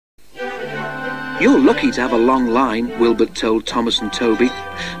"You're lucky to have a long line," Wilbert told Thomas and Toby.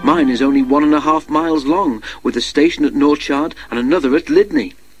 "Mine is only 1.5 miles long, with a station at Norchard and another at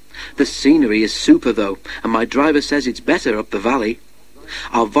Lydney. The scenery is super, though, and my driver says it's better up the valley.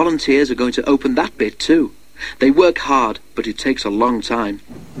 Our volunteers are going to open that bit too. They work hard, but it takes a long time."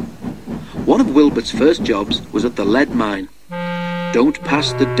 One of Wilbert's first jobs was at the lead mine. "Don't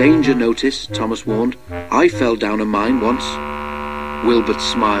pass the danger notice," Thomas warned. "I fell down a mine once." Wilbert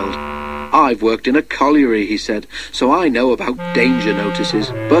smiled. "I've worked in a colliery," he said, "so I know about danger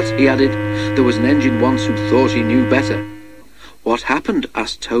notices. But," he added, "there was an engine once who thought he knew better." "What happened?"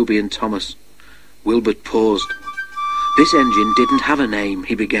 asked Toby and Thomas. Wilbert paused. "This engine didn't have a name,"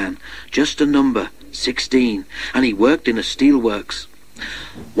 he began. "Just a number, 16, and he worked in a steelworks.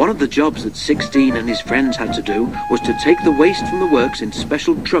 One of the jobs that 16 and his friends had to do was to take the waste from the works in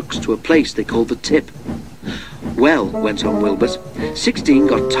special trucks to a place they called the tip. Well," went on Wilbert, 16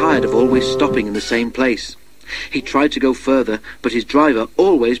 got tired of always stopping in the same place. He tried to go further, but his driver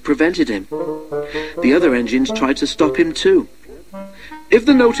always prevented him. The other engines tried to stop him too. "If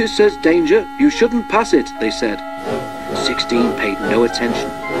the notice says danger, you shouldn't pass it," they said. 16 paid no attention.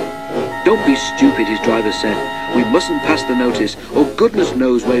 "Don't be stupid," his driver said. "We mustn't pass the notice, or goodness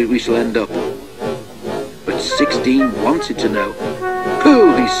knows where we shall end up." But 16 wanted to know.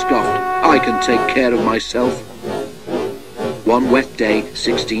 "Pooh," he scoffed, "I can take care of myself." One wet day,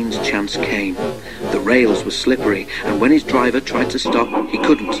 16's chance came. The rails were slippery, and when his driver tried to stop, he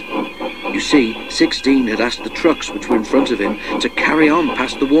couldn't. You see, 16 had asked the trucks which were in front of him to carry on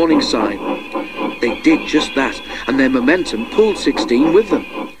past the warning sign. They did just that, and their momentum pulled 16 with them.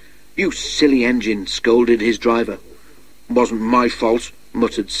 "You silly engine," scolded his driver. "Wasn't my fault,"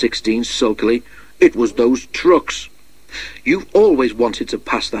 muttered 16 sulkily. "It was those trucks." "You've always wanted to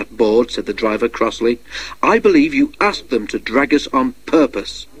pass that board," said the driver crossly. "I believe you asked them to drag us on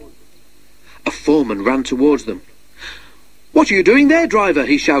purpose." A foreman ran towards them. "What are you doing there, driver?"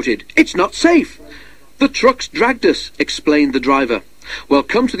 he shouted. "It's not safe." "The trucks dragged us," explained the driver. "Well,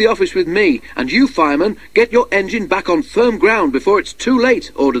 come to the office with me, and you, fireman, get your engine back on firm ground before it's too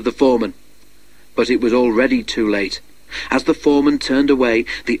late," ordered the foreman. But it was already too late. As the foreman turned away,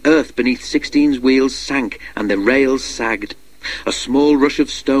 the earth beneath 16's wheels sank and the rails sagged. A small rush of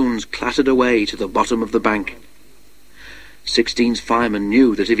stones clattered away to the bottom of the bank. 16's fireman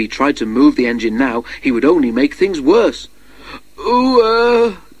knew that if he tried to move the engine now, he would only make things worse.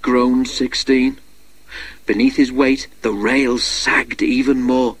 "Ooh, groaned 16. Beneath his weight, the rails sagged even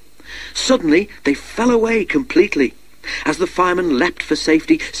more. Suddenly, they fell away completely. As the fireman leapt for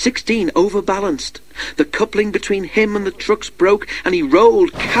safety, 16 overbalanced. The coupling between him and the trucks broke, and he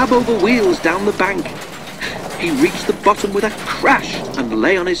rolled cab over wheels down the bank. He reached the bottom with a crash and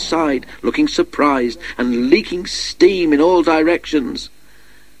lay on his side, looking surprised and leaking steam in all directions.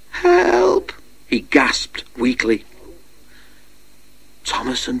 "Help!" he gasped weakly.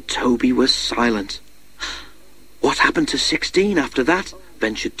 Thomas and Toby were silent. "What happened to 16 after that?"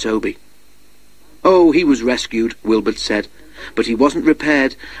 ventured Toby. "Oh, he was rescued," Wilbert said, "but he wasn't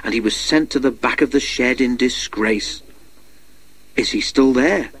repaired, and he was sent to the back of the shed in disgrace." "Is he still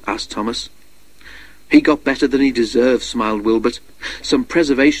there?" asked Thomas. "He got better than he deserved," smiled Wilbert. "Some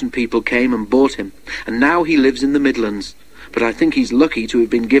preservation people came and bought him, and now he lives in the Midlands, but I think he's lucky to have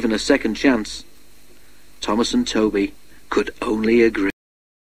been given a second chance." Thomas and Toby could only agree.